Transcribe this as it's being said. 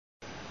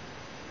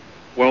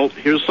Well,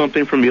 here's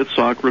something from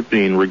Yitzhak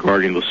Rabin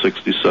regarding the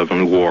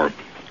 67 war,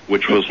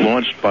 which was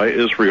launched by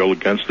Israel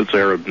against its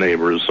Arab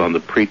neighbors on the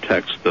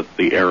pretext that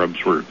the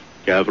Arabs were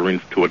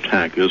gathering to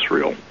attack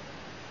Israel.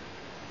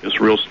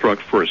 Israel struck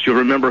first. You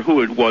remember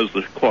who it was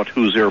that caught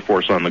whose Air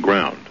Force on the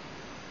ground?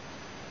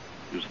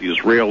 It was the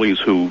Israelis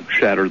who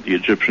shattered the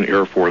Egyptian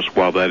Air Force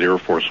while that Air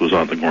Force was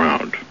on the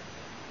ground,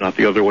 not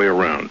the other way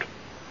around.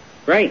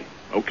 Right.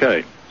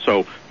 Okay.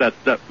 So that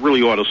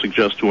really ought to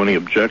suggest to any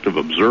objective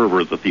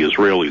observer that the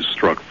Israelis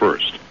struck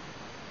first.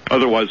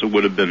 Otherwise, it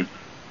would have been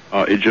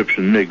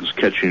Egyptian MiGs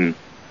catching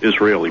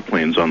Israeli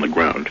planes on the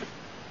ground.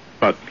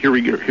 But here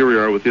we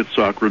are with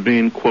Yitzhak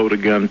Rabin, quote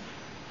again,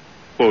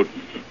 quote,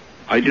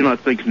 "I do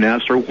not think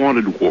Nasser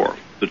wanted war.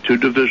 The 2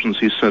 divisions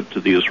he sent to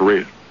the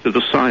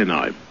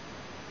Sinai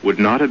would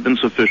not have been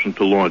sufficient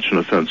to launch an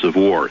offensive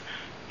war.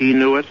 He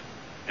knew it,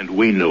 and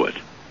we knew it."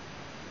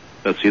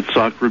 That's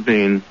Yitzhak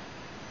Rabin,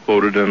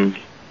 quoted in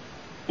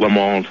Le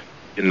Monde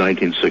in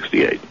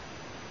 1968.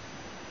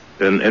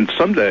 And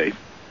someday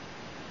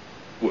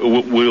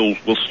we'll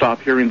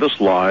stop hearing this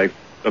lie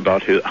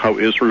about how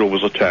Israel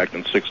was attacked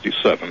in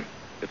 67.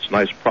 It's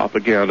nice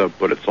propaganda,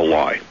 but it's a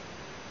lie.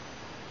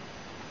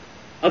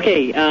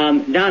 Okay,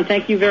 Don,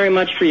 thank you very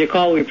much for your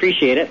call. We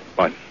appreciate it.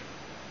 Bye.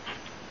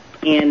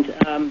 And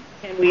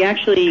Ken, we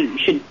actually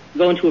should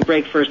go into a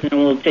break first, and then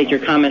we'll take your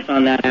comments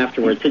on that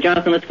afterwards. So,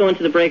 Jonathan, let's go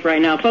into the break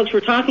right now. Folks,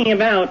 we're talking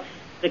about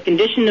the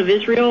condition of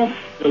Israel,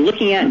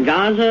 looking at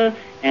Gaza,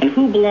 and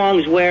who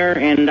belongs where,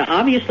 and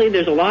obviously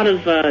there's a lot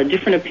of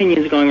different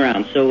opinions going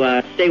around,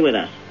 so stay with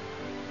us.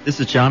 This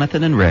is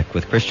Jonathan and Rick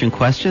with Christian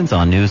Questions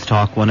on News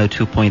Talk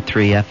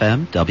 102.3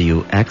 FM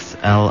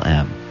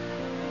WXLM.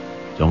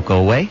 Don't go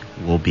away.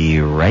 We'll be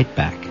right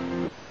back.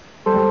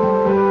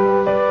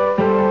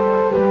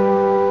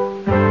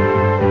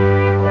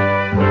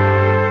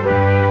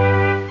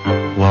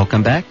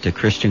 Welcome back to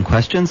Christian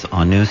Questions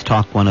on News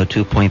Talk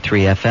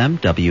 102.3 FM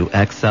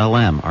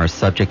WXLM. Our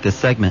subject this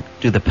segment,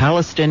 do the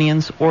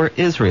Palestinians or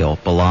Israel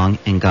belong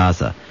in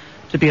Gaza?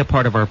 To be a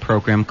part of our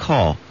program,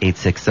 call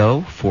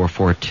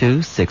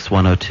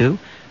 860-442-6102.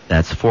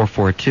 That's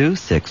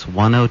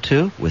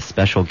 442-6102 with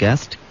special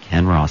guest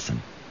Ken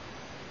Rawson.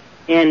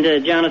 And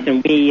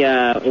Jonathan,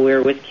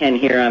 we're with Ken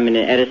here. I'm in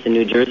Edison,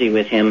 New Jersey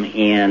with him.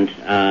 And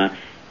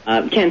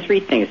Ken, 3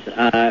 things.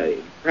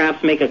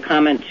 Perhaps make a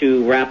comment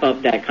to wrap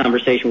up that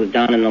conversation with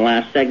Don in the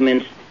last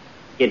segment,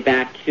 get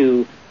back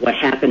to what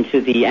happened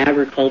to the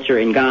agriculture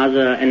in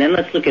Gaza, and then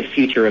let's look at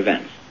future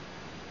events.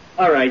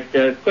 All right,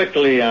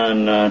 quickly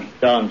on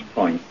Don's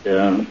point.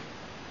 I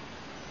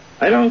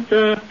don't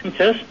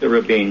contest the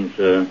Rabin's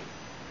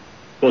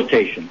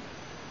quotation.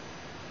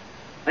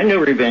 I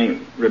knew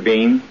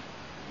Rabin.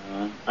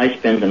 I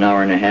spent an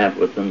hour and a half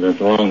with him, the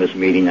longest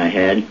meeting I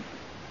had.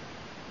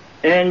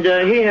 And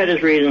he had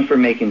his reason for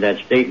making that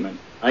statement.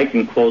 We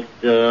can quote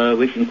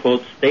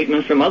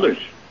statements from others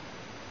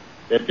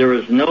that there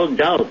was no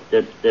doubt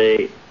that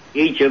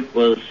Egypt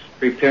was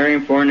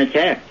preparing for an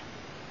attack.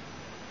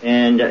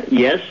 And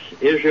yes,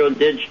 Israel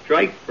did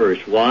strike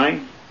first. Why?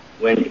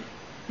 When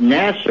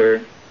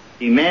Nasser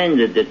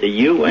demanded that the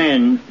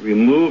UN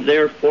remove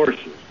their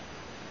forces.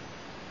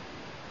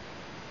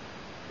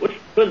 What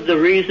could the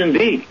reason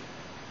be?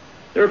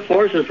 Their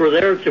forces were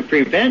there to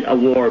prevent a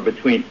war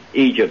between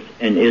Egypt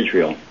and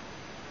Israel.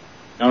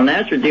 Now,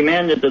 Nasser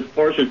demanded that the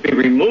forces be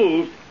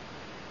removed.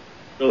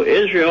 So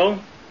Israel,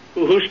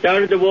 who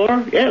started the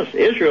war? Yes,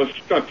 Israel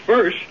struck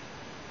first,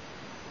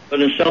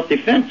 but in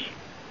self-defense.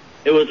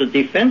 It was a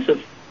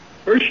defensive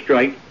first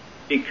strike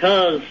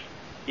because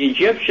the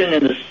Egyptian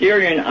and the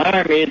Syrian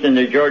armies and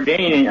the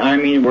Jordanian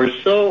army were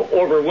so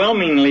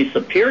overwhelmingly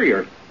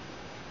superior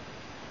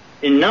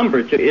in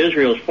number to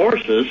Israel's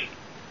forces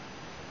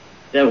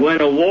that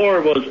when a war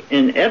was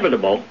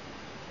inevitable,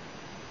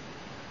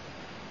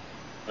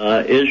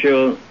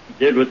 Israel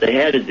did what they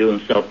had to do in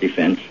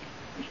self-defense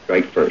and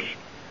strike first.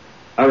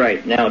 All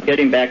right, now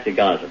getting back to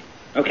Gaza.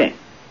 Okay.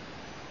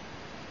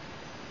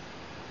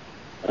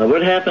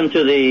 What happened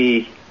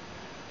to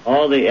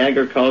all the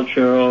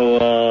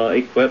agricultural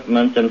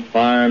equipment and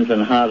farms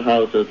and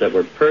hothouses that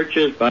were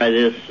purchased by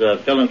this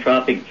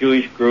philanthropic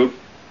Jewish group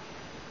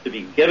to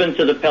be given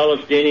to the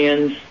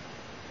Palestinians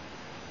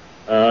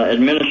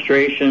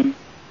administration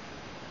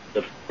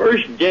the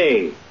first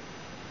day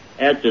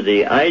after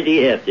the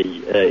IDF, the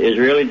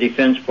Israeli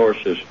Defense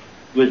Forces,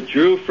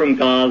 withdrew from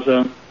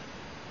Gaza?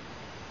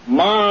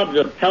 Mobs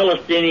of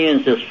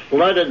Palestinians just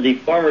flooded the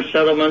former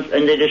settlements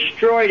and they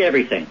destroyed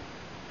everything.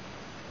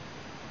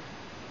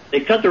 They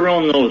cut their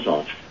own nose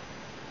off.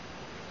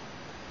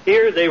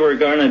 Here they were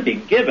going to be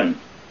given,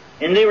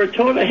 and they were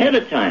told ahead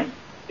of time.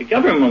 The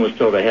government was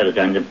told ahead of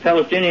time. The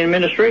Palestinian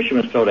administration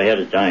was told ahead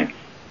of time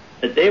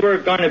that they were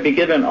going to be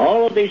given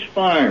all of these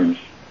farms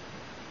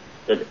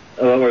that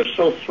were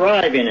so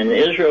thriving, and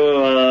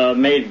Israel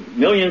made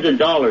millions of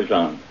dollars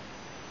on.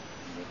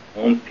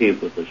 Their own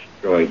people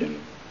destroyed them.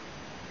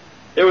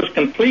 There was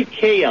complete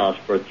chaos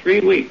for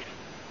 3 weeks.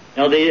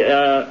 Now,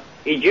 the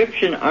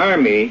Egyptian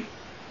army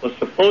was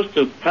supposed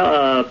to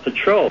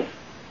patrol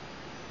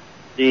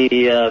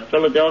the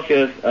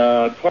Philadelphia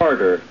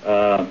corridor,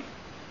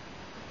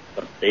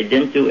 but they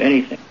didn't do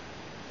anything.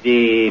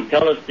 The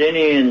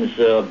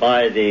Palestinians,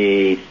 by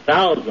the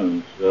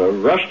thousands,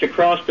 rushed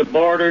across the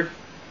border,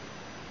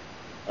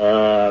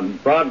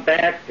 brought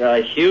back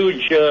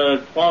huge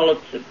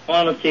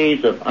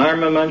quantities of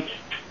armament.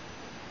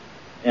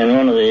 And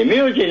one of the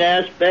amusing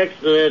aspects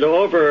is that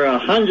over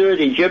 100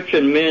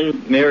 Egyptian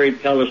men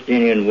married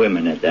Palestinian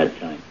women at that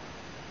time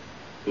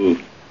who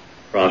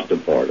crossed the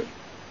border.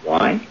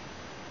 Why?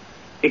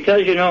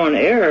 Because, you know, an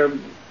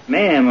Arab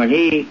man, when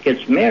he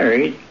gets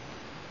married,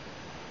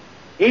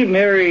 he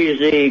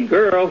marries a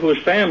girl whose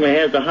family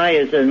has the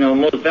highest and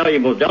most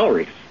valuable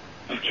dowry.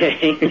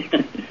 Okay?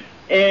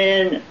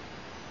 And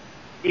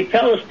the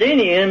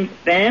Palestinian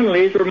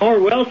families were more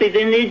wealthy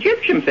than the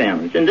Egyptian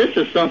families. And this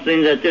is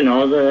something that, you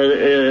know,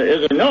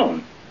 isn't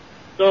known.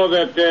 So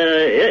that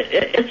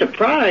it's a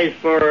prize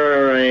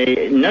for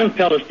a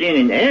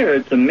non-Palestinian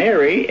Arab to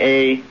marry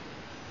a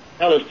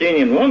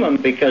Palestinian woman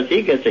because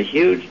he gets a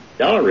huge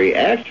dowry.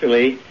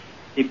 Actually,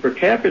 the per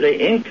capita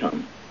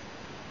income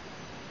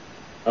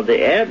of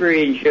the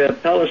average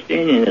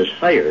Palestinian is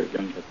higher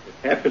than the per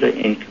capita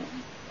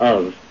income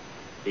of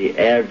the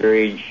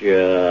average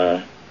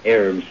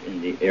Arabs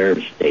in the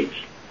Arab states.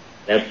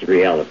 That's the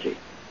reality.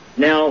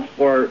 Now,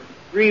 for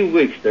 3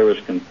 weeks, there was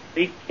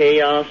complete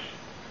chaos,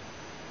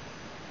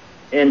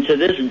 and to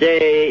this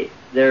day,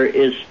 there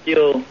is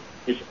still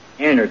this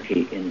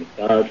anarchy in the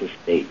Gaza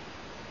state.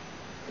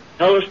 The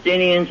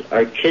Palestinians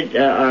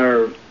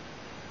are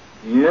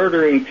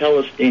murdering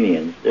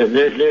Palestinians.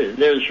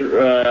 There's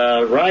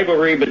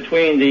rivalry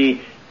between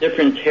the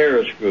different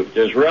terrorist groups.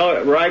 There's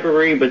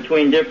rivalry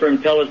between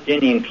different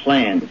Palestinian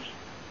clans.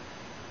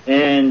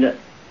 And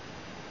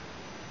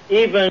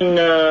even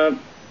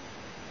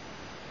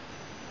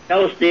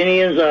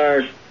Palestinians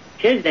are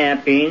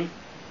kidnapping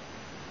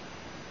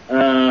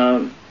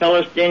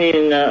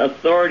Palestinian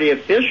authority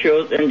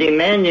officials and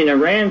demanding a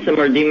ransom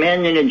or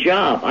demanding a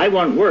job. I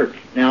want work.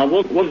 Now,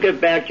 we'll get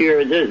back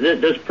to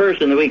this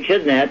person that we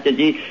kidnapped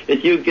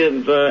if you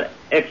give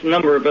X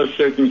number of us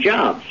certain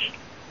jobs.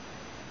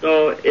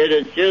 So it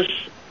is just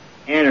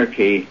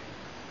anarchy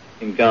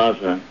in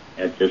Gaza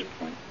at this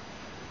point.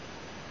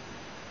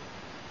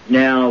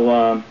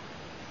 Now,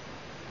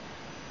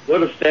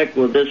 what effect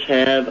will this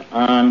have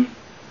on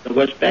the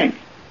West Bank?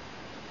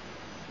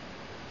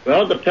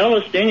 Well, the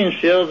Palestinians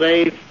feel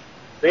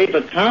they've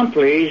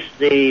accomplished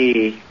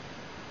the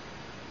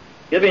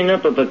giving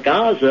up of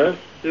Gaza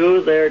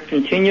through their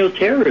continual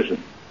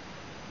terrorism.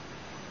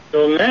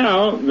 So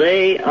now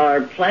they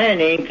are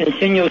planning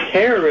continual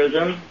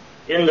terrorism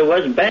in the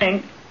West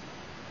Bank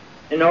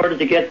in order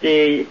to get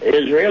the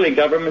Israeli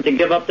government to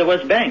give up the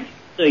West Bank.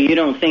 So you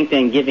don't think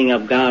then giving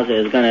up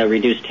Gaza is going to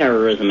reduce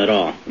terrorism at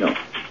all? No.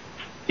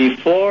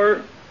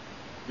 Before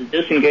the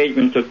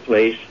disengagement took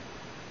place,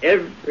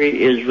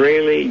 every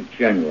Israeli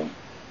general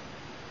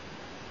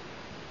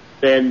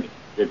said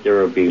that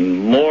there will be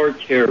more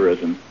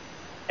terrorism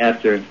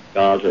after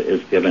Gaza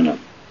is given up.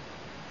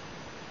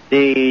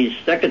 The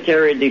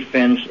Secretary of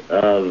Defense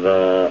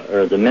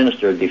or the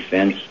Minister of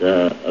Defense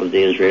of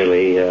the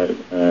Israeli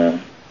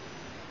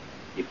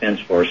Defense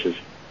Forces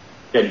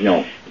said no,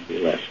 it would be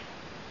less.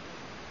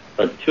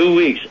 But 2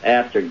 weeks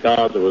after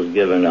Gaza was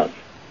given up,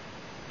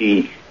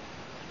 he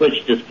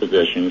switched his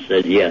position and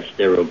said, yes,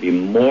 there will be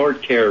more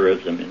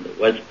terrorism in the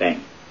West Bank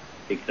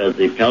because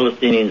the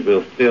Palestinians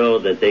will feel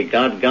that they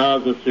got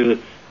Gaza through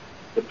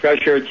the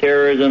pressure of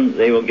terrorism.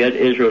 They will get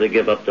Israel to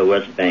give up the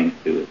West Bank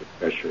through the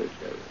pressure of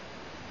terrorism.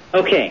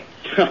 Okay,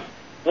 so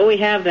what we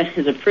have then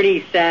is a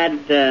pretty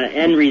sad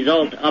end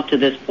result up to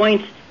this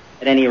point,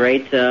 at any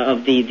rate,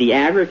 of the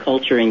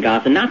agriculture in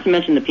Gaza, not to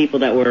mention the people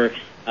that were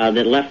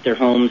that left their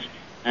homes,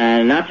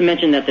 not to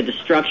mention that the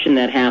destruction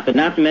that happened,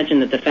 not to mention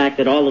that the fact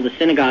that all of the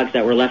synagogues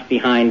that were left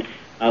behind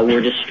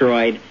were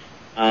destroyed.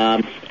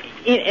 And